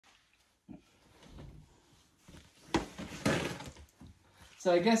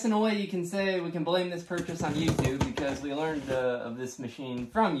So I guess in a way you can say we can blame this purchase on YouTube because we learned of this machine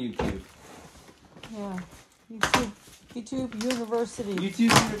from YouTube. Yeah, YouTube University.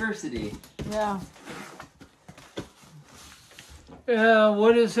 YouTube University. Yeah.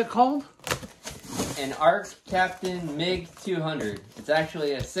 What is it called? An ARCCAPTAIN MIG 200. It's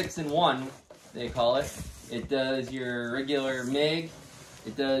actually a 6-in-1, they call it. It does your regular MIG.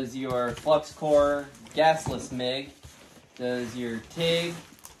 It does your flux core gasless MIG. Does your TIG,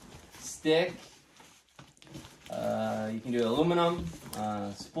 stick. You can do aluminum,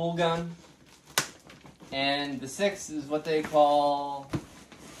 spool gun. And the 6 is what they call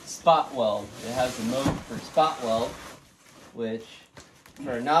spot weld. It has the mode for spot weld, which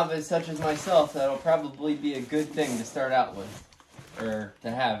for a novice such as myself, that'll probably be a good thing to start out with, or to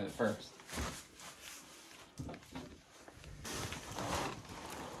have at first.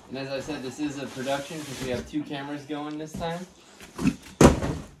 And as I said, this is a production because we have 2 cameras going this time.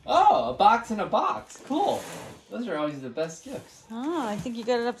 Oh, a box in a box. Cool. Those are always the best gifts. Oh, I think you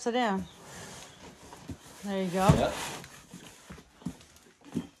got it upside down. There you go. Yep.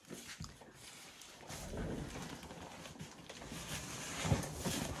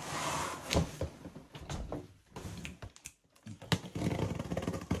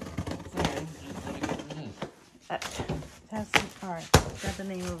 All right, got the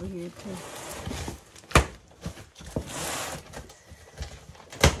name over here too.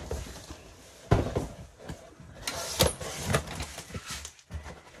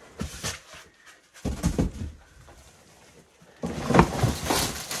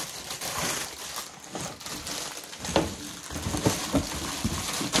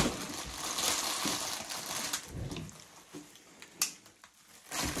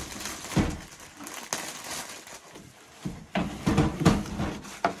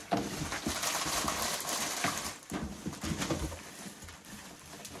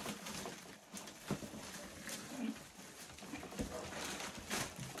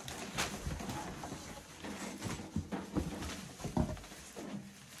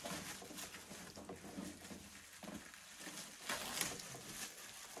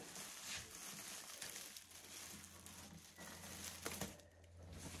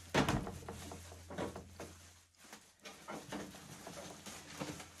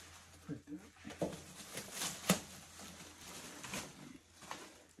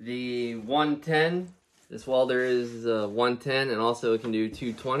 The 110, this welder is 110 and also it can do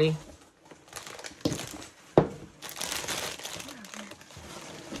 220.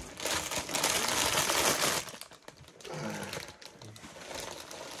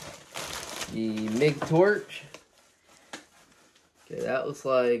 The MIG torch, okay, that looks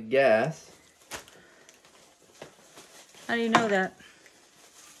like gas. How do you know that?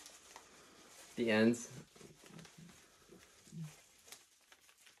 The ends.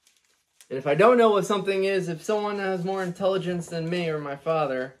 And if I don't know what something is, if someone has more intelligence than me or my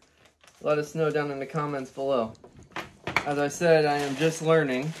father, let us know down in the comments below. As I said, I am just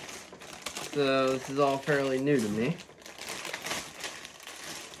learning, so this is all fairly new to me.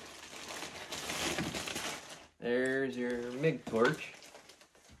 There's your MIG torch.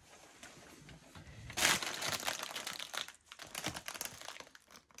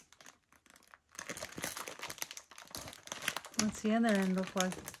 What's the other end look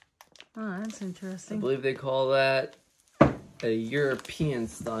like? Oh, that's I interesting. believe they call that a European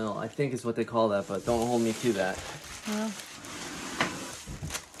style, I think is what they call that, but don't hold me to that. Well,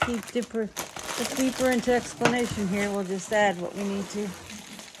 keep deeper into explanation here. We'll just add what we need to.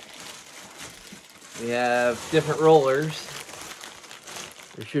 We have different rollers.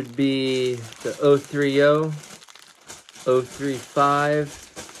 There should be the 030,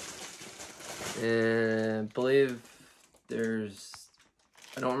 035, and I believe there's,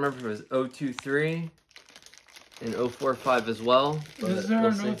 I don't remember if it was 023 and 045 as well. Is there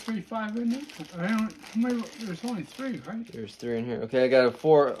an 035 in it? I don't, there's only 3, right? There's 3 in here. Okay, I got a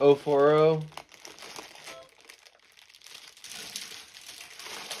 040.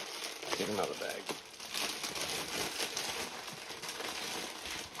 Take them out of the bag.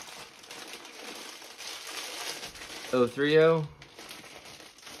 Oh, 30.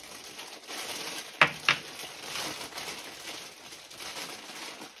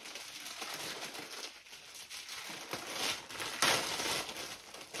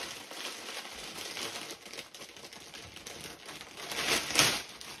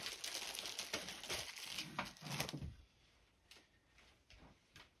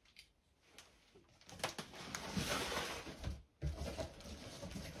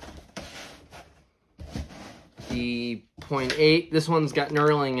 The .8, this one's got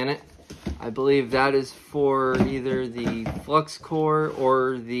knurling in it. I believe that is for either the flux core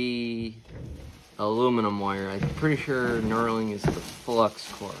or the aluminum wire. I'm pretty sure knurling is the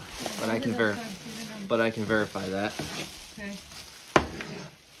flux core, but I can verify that. Okay.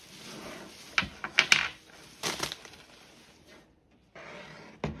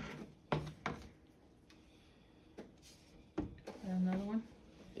 Another one?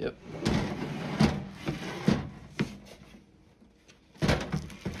 Yep.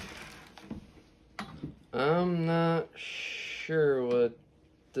 I'm not sure what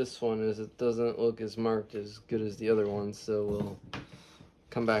this one is. It doesn't look as marked as good as the other ones, so we'll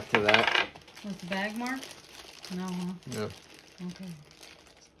come back to that. Was the bag marked? No, huh? No. Okay.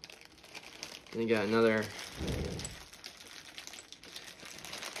 And you got another.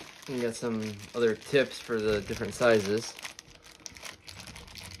 You got some other tips for the different sizes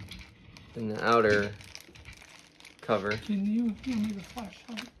in the outer cover. Can you give me the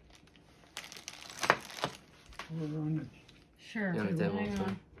flashlight? We're on it. Sure. Yeah, demo, Hang so.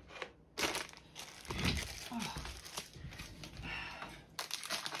 on.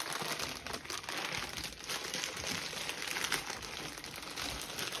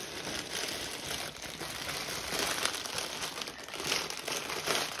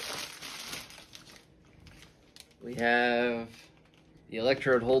 We have the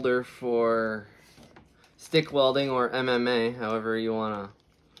electrode holder for stick welding or MMA, however you want to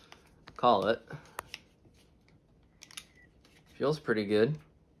call it. Feels pretty good.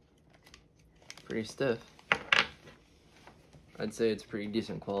 Pretty stiff. I'd say it's pretty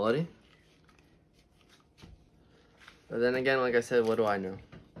decent quality. But then again, like I said, what do I know?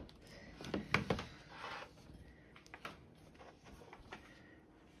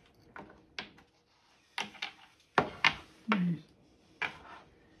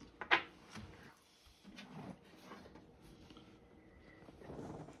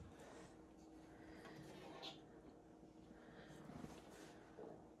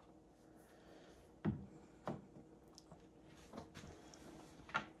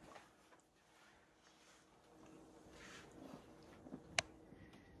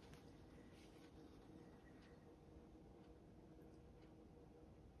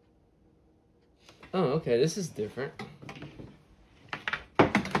 Oh, okay, this is different.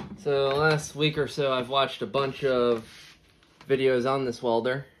 So last week or so I've watched a bunch of videos on this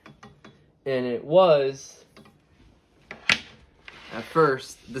welder, and it was, at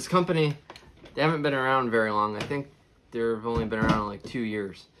first, this company, they haven't been around very long. I think they've only been around like 2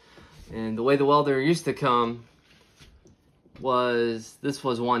 years. And the way the welder used to come was, this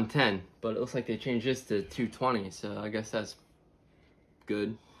was 110, but it looks like they changed this to 220, so I guess that's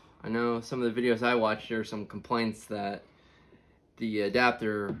good. I know some of the videos I watched, there were some complaints that the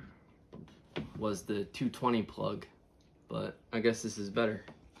adapter was the 220 plug, but I guess this is better.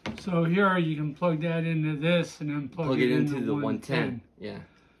 So here you can plug that into this and then plug it into the 110. Yeah.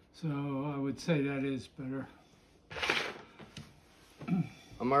 So I would say that is better.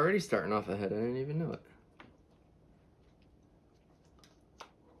 I'm already starting off ahead. I didn't even know it.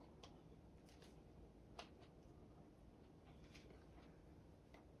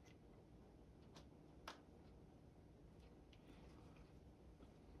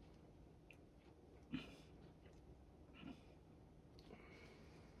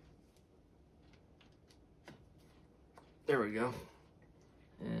 There we go.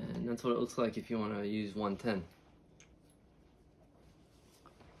 And that's what it looks like if you want to use 110.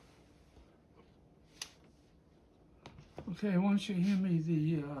 Okay, why don't you hand me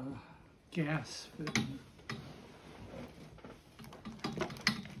the gas fitting?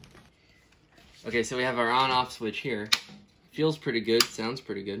 Okay, so we have our on-off switch here. Feels pretty good, sounds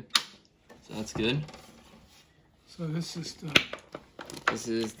pretty good. So that's good. So this is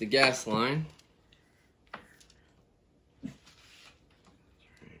the gas line. I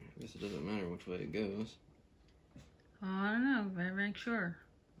guess it doesn't matter which way it goes. I don't know, better make sure.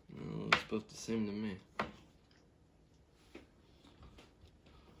 No, it's both the same to me.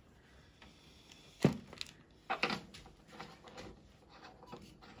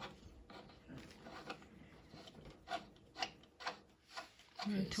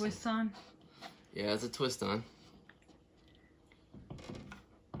 Okay, twist on? Yeah, it's a twist on.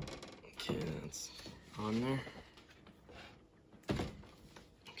 Okay, that's on there.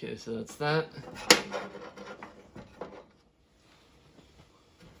 Okay, so that's that.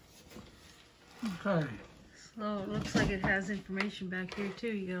 okay. So it looks like it has information back here too.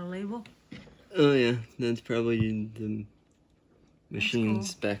 You got a label? Oh yeah, that's probably the machine cool.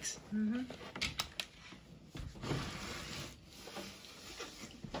 specs. Mm-hmm.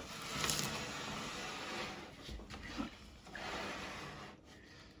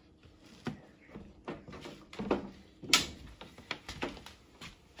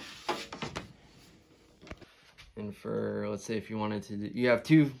 And for, let's say if you wanted to do, you have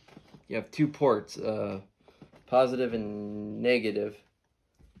two ports, positive and negative.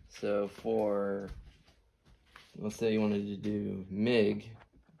 So for, let's say you wanted to do MIG,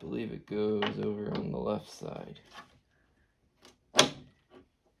 I believe it goes over on the left side.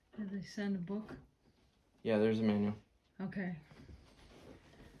 Did they send a book? Yeah, there's a manual. Okay.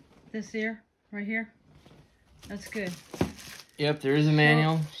 This here, right here? That's good. Yep, there is a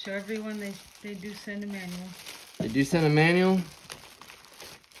manual. Show everyone they do send a manual. They do send a manual.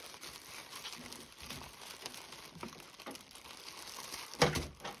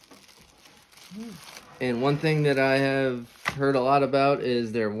 And one thing that I have heard a lot about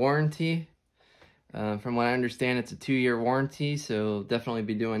is their warranty. From what I understand, it's a 2-year warranty, so definitely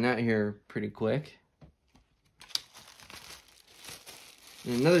be doing that here pretty quick.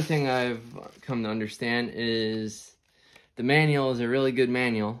 And another thing I've come to understand is the manual is a really good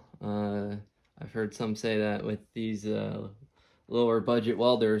manual. I've heard some say that with these lower budget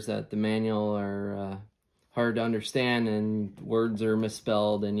welders that the manual are hard to understand and words are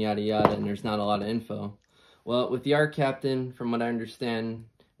misspelled and yada yada, and there's not a lot of info. Well, with the ARCCAPTAIN, from what I understand,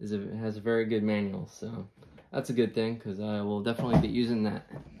 it has a very good manual, so that's a good thing because I will definitely be using that.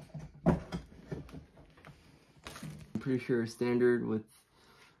 I'm pretty sure standard with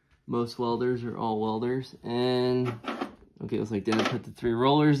most welders or all welders. And okay, looks like Dad put the 3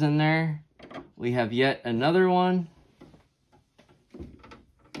 rollers in there. We have yet another one.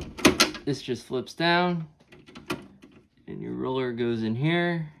 This just flips down and your roller goes in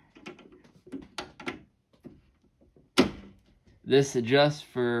here. This adjusts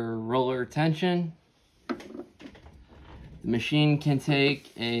for roller tension. The machine can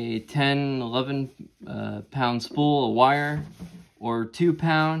take a 10, 11 pound spool of wire or 2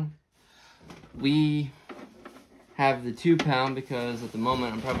 pound. We have the 2 pound because at the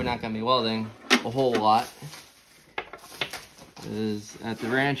moment I'm probably not going to be welding a whole lot. Because at the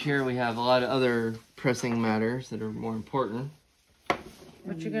ranch here we have a lot of other pressing matters that are more important.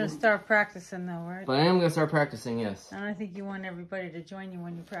 But you're going to start practicing though, right? But I am going to start practicing, yes. And I think you want everybody to join you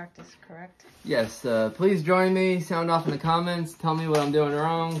when you practice, correct? Yes, please join me. Sound off in the comments. Tell me what I'm doing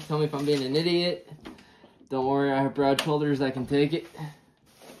wrong. Tell me if I'm being an idiot. Don't worry, I have broad shoulders. I can take it.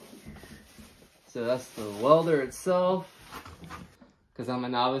 So that's the welder itself. Because I'm a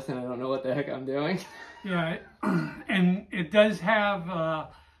novice and I don't know what the heck I'm doing. Yeah, and it does have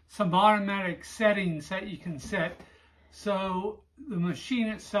some automatic settings that you can set. So the machine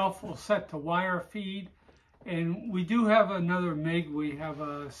itself will set to wire feed. And we do have another MIG. We have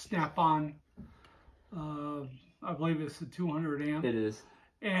a snap-on. I believe it's a 200 amp. It is.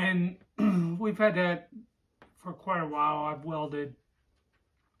 And we've had that for quite a while. I've welded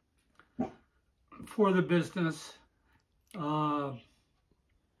for the business.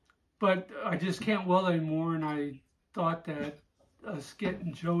 But I just can't weld anymore, and I thought that us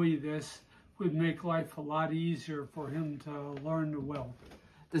getting Joey this would make life a lot easier for him to learn to weld.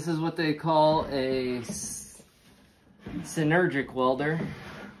 This is what they call a synergic welder.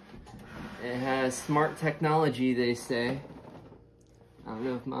 It has smart technology, they say. I don't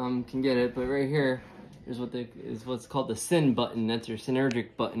know if Mom can get it, but right here is what's called the syn button. That's your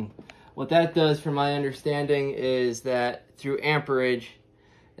synergic button. What that does, from my understanding, is that through amperage,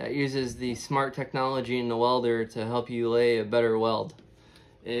 that uses the smart technology in the welder to help you lay a better weld.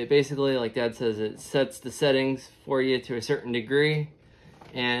 It basically, like Dad says, it sets the settings for you to a certain degree,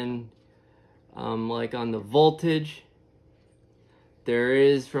 and like on the voltage, there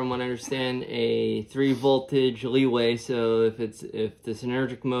is, from what I understand, a 3 voltage leeway. So if the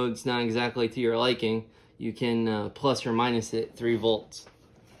synergic mode's not exactly to your liking, you can plus or minus it 3 volts.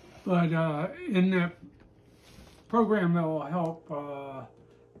 But in that program, it will help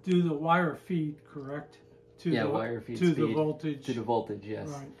do the wire feed, correct? Yeah, wire feed to speed. the voltage. To the voltage, yes.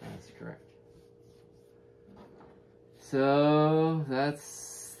 Right. That's correct. So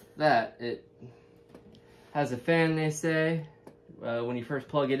that's that. It has a fan, they say. When you first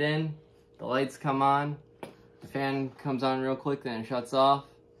plug it in, the lights come on. The fan comes on real quick, then it shuts off.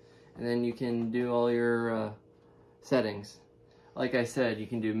 And then you can do all your settings. Like I said, you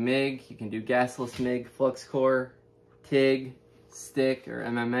can do MIG, you can do gasless MIG, flux core, TIG, stick or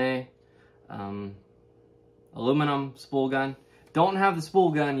MMA, aluminum spool gun. Don't have the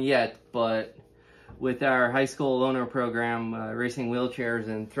spool gun yet, but with our high school loaner program, racing wheelchairs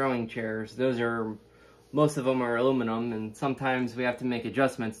and throwing chairs, most of them are aluminum, and sometimes we have to make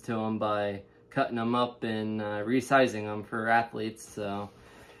adjustments to them by cutting them up and resizing them for athletes. So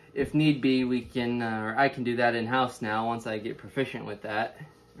if need be, we can, or I can do that in-house now once I get proficient with that,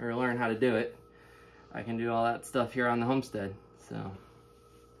 or learn how to do it. I can do all that stuff here on the homestead. So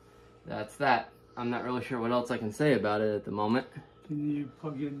that's that. I'm not really sure what else I can say about it at the moment. Can you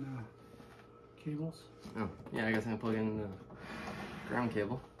plug in cables? Oh, yeah, I guess I can plug in the ground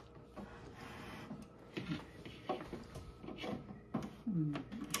cable. You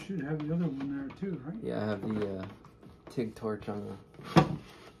should have the other one there too, right? Yeah, I have the TIG torch on the...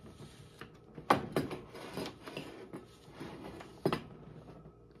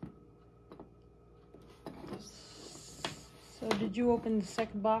 So did you open the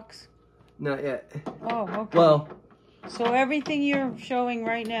second box? Not yet. Oh, okay. Well... So everything you're showing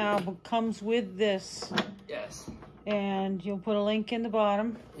right now comes with this. Yes. And you'll put a link in the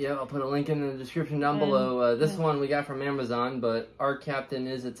bottom. Yeah, I'll put a link in the description down below. This one we got from Amazon, but ARCCAPTAIN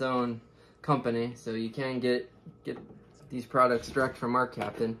is its own company, so you can get these products direct from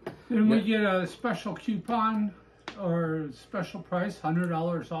ARCCAPTAIN. Then we get a special coupon or special price,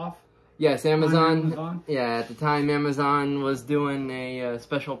 $100 off. Yes, Amazon. Yeah, at the time Amazon was doing a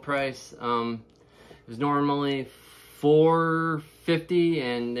special price. It was normally $4.50,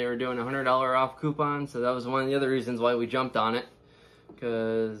 and they were doing a $100 off coupon, so that was one of the other reasons why we jumped on it,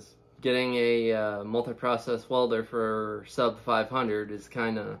 because getting a multi-process welder for sub 500 is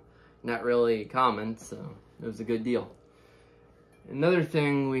kind of not really common, so it was a good deal. Another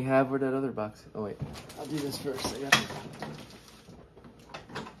thing we have, where that other box? Oh wait, I'll do this first. I got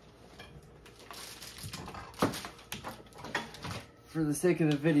For the sake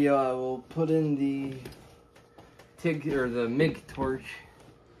of the video, I will put in the TIG or the MIG torch.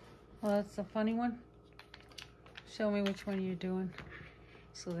 Well, that's a funny one. Show me which one you're doing,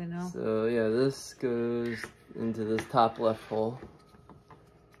 so they know. So yeah, this goes into this top left hole.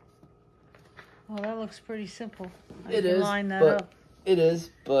 Oh, that looks pretty simple. It is, line that but up. It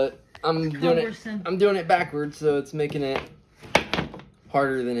is, but I'm doing it backwards, so it's making it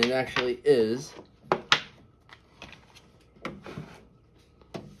harder than it actually is.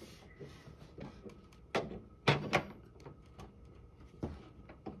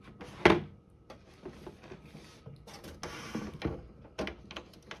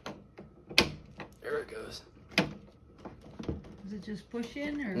 Does it just push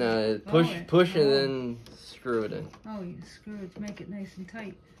in, or? No, push and then screw it in. Oh, you screw it to make it nice and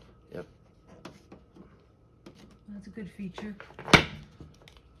tight. Yep. That's a good feature.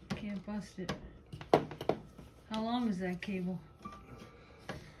 Can't bust it. How long is that cable?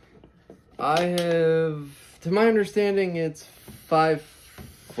 I have, to my understanding, it's 5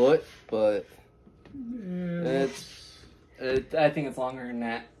 foot, but I think it's longer than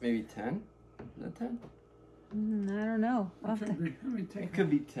that. Maybe 10? Is that 10? I don't know. It could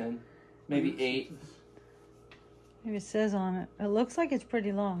be 10. Maybe 8. Maybe it says on it. It looks like it's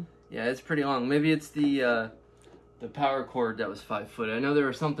pretty long. Yeah, it's pretty long. Maybe it's the power cord that was 5 foot. I know there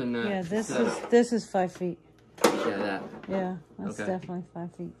was something that... Yeah, this is 5 feet. Yeah, that. Yeah, that's Okay. Definitely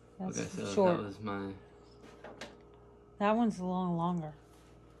 5 feet. That's Okay, so short. that was my... That one's a long longer.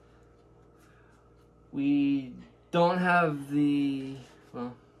 We don't have the...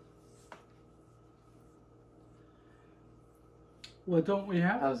 Well... What don't we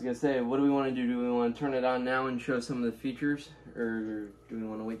have? I was going to say, what do we want to do? Do we want to turn it on now and show some of the features? Or do we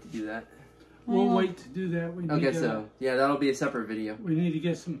want to wait to do that? We'll wait to do that. We Okay, so, yeah, that'll be a separate video. We need to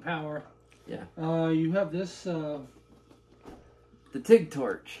get some power. Yeah. You have this... The TIG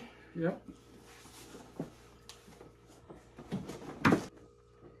torch. Yep.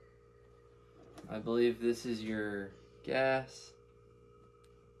 I believe this is your gas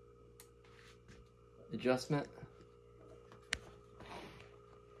adjustment.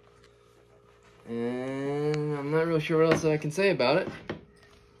 And I'm not really sure what else I can say about it.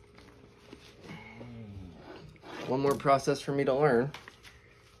 One more process for me to learn.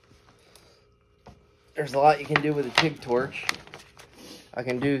 There's a lot you can do with a TIG torch. I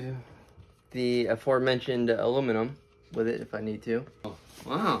can do the aforementioned aluminum with it if I need to. Oh,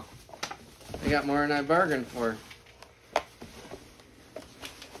 wow. I got more than I bargained for.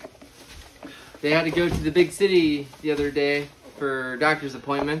 They had to go to the big city the other day for doctor's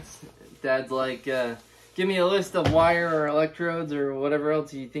appointments. Dad's like, give me a list of wire or electrodes or whatever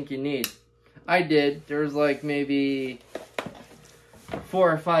else you think you need. I did. There was like maybe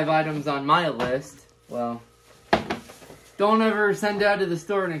 4 or 5 items on my list. Well, don't ever send out to the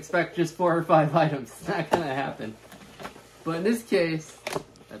store and expect just 4 or 5 items. It's not gonna happen. But in this case,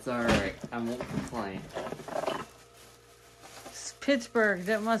 that's alright. I won't complain. It's Pittsburgh.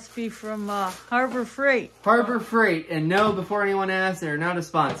 That must be from Harbor Freight. Harbor Freight. And no, before anyone asks, they're not a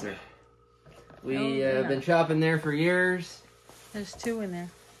sponsor. We have been shopping there for years. There's 2 in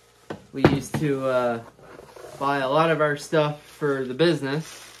there. We used to buy a lot of our stuff for the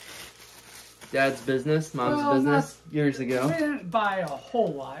business. Dad's business, Mom's Well, business years ago. We didn't buy a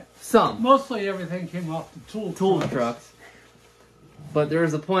whole lot. Some. Mostly everything came off the tool trucks. But there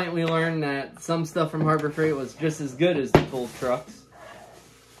was a point we learned that some stuff from Harbor Freight was just as good as the tool trucks.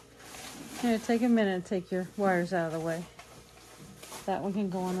 Here, take a minute to take your wires out of the way. That one can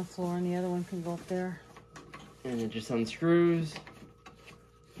go on the floor and the other one can go up there. And it just unscrews.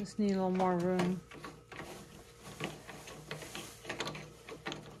 Just need a little more room.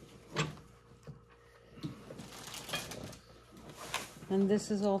 And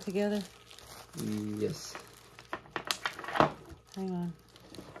this is all together? Yes. Hang on.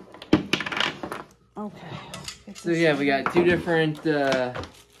 Okay. So yeah, we got two different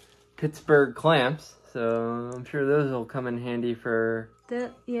Pittsburgh clamps. So I'm sure those will come in handy for...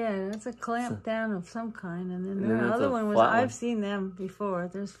 Yeah, that's a clamp down of some kind. And then then the that's other a one was, flat one. I've seen them before.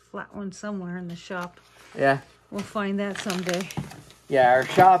 There's a flat one somewhere in the shop. Yeah. We'll find that someday. Yeah, our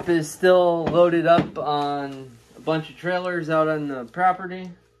shop is still loaded up on a bunch of trailers out on the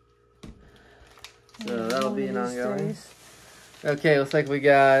property. So that'll be an ongoing. Okay, looks like we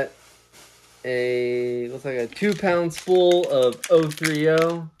got a 2-pound spool of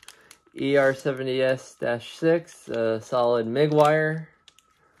 030 ER70S-6 solid MIG wire.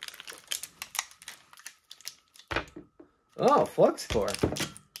 Oh, flux core.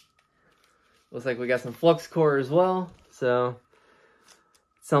 Looks like we got some flux core as well. So at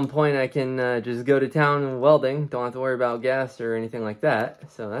some point I can just go to town welding. Don't have to worry about gas or anything like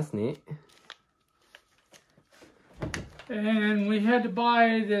that. So that's neat. And we had to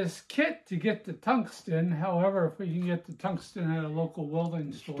buy this kit to get the tungsten. However, if we can get the tungsten at a local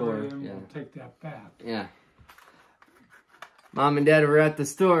welding store, then we'll take that back. Yeah. Mom and Dad were at the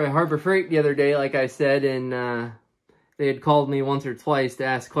store at Harbor Freight the other day, like I said, and they had called me once or twice to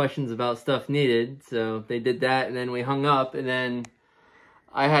ask questions about stuff needed. So they did that, and then we hung up, and then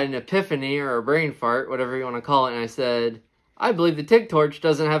I had an epiphany or a brain fart, whatever you want to call it, and I said, I believe the TIG torch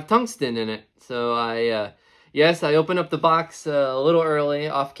doesn't have tungsten in it. So yes, I opened up the box a little early,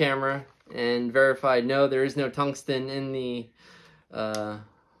 off camera, and verified, no, there is no tungsten in the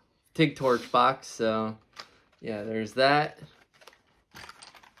TIG torch box. So, yeah, there's that.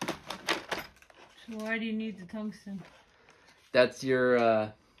 So why do you need the tungsten? That's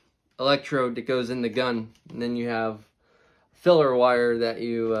your electrode that goes in the gun. And then you have filler wire that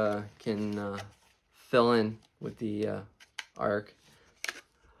you can fill in with the arc.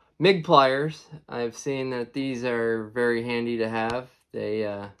 MIG pliers, I've seen that these are very handy to have. They,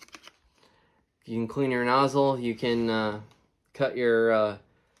 you can clean your nozzle, you can cut your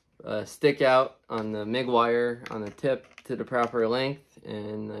stick out on the MIG wire on the tip to the proper length,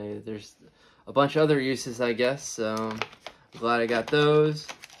 and there's a bunch of other uses, I guess, so I'm glad I got those.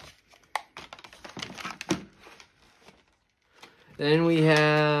 Then we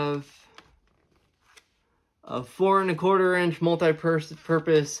have a 4 1/4 inch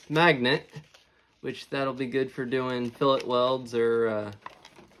multi-purpose magnet, which that'll be good for doing fillet welds or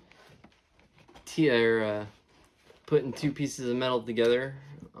putting two pieces of metal together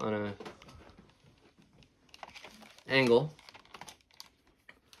on a angle.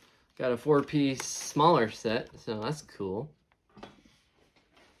 Got a 4-piece smaller set, so that's cool.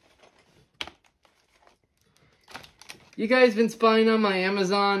 You guys been spying on my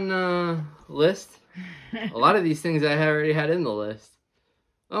Amazon list? A lot of these things I already had in the list.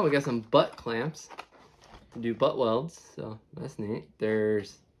 Oh, we got some butt clamps to do butt welds, so that's neat.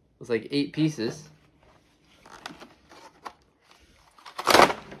 There's, looks like 8 pieces.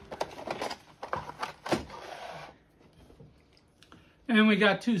 And we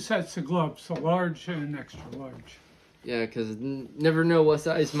got 2 sets of gloves, a large and an extra large. Yeah, because never know what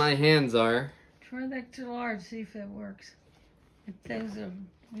size my hands are. Try the extra large, see if that works. Those are,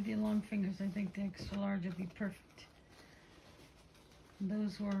 with your long fingers, I think the extra large would be perfect.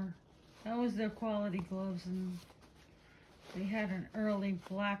 That was their quality gloves, and they had an early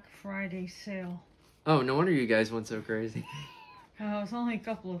Black Friday sale. Oh, no wonder you guys went so crazy. It was only a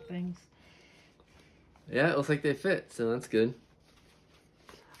couple of things. Yeah, it looks like they fit, so that's good.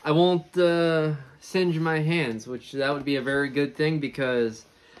 I won't singe my hands, which that would be a very good thing, because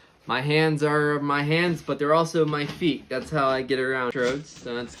my hands are my hands, but they're also my feet. That's how I get around roads,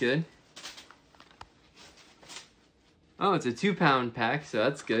 so that's good. Oh, it's a 2-pound pack, so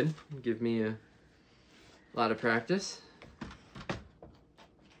that's good. Give me a lot of practice.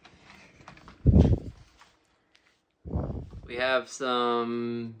 We have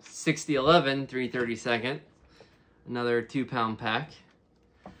some 6011 3/32, another 2-pound pack.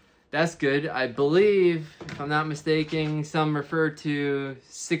 That's good. I believe, if I'm not mistaken, some refer to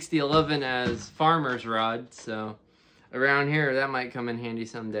 6011 as farmer's rod, so around here that might come in handy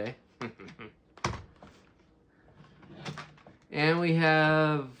someday. And we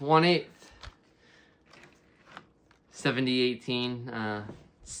have 1/8 7018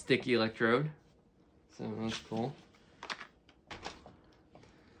 sticky electrode. So that's cool.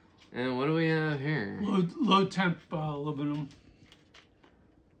 And what do we have here? Low temp aluminum.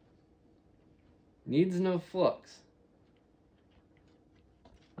 Needs no flux.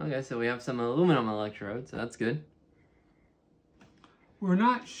 Okay, so we have some aluminum electrodes, so that's good. We're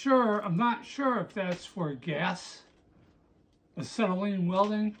not sure, I'm not sure if that's for gas, acetylene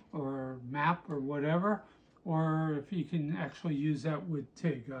welding, or MAP, or whatever, or if you can actually use that with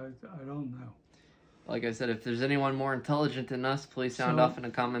TIG. I don't know. Like I said, if there's anyone more intelligent than us, please sound off in the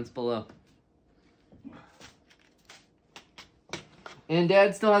comments below. And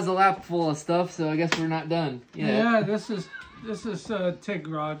Dad still has a lap full of stuff, so I guess we're not done. Yeah, this is TIG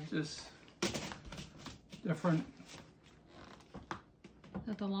rod, just different. Is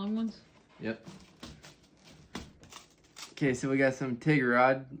that the long ones? Yep. Okay, so we got some TIG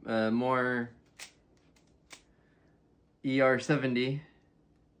rod, more ER70-2.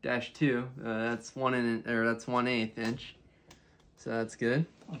 That's 1/8 inch. So that's good.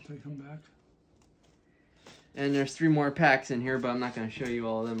 I'll take them back. And there's 3 more packs in here, but I'm not going to show you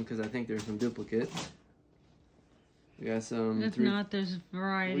all of them because I think there's some duplicates. We got some. If not, there's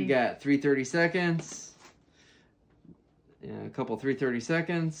variety. We got 3/32, yeah, a couple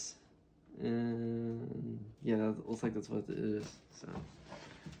 3/32, and yeah, that looks like that's what it is. So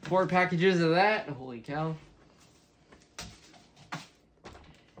 4 packages of that. Holy cow!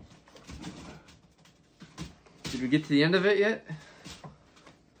 Did we get to the end of it yet?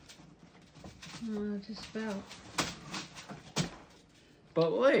 Just about.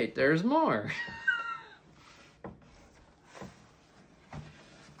 But wait, there's more.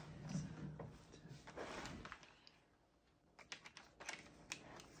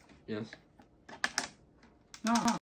 Yes. No.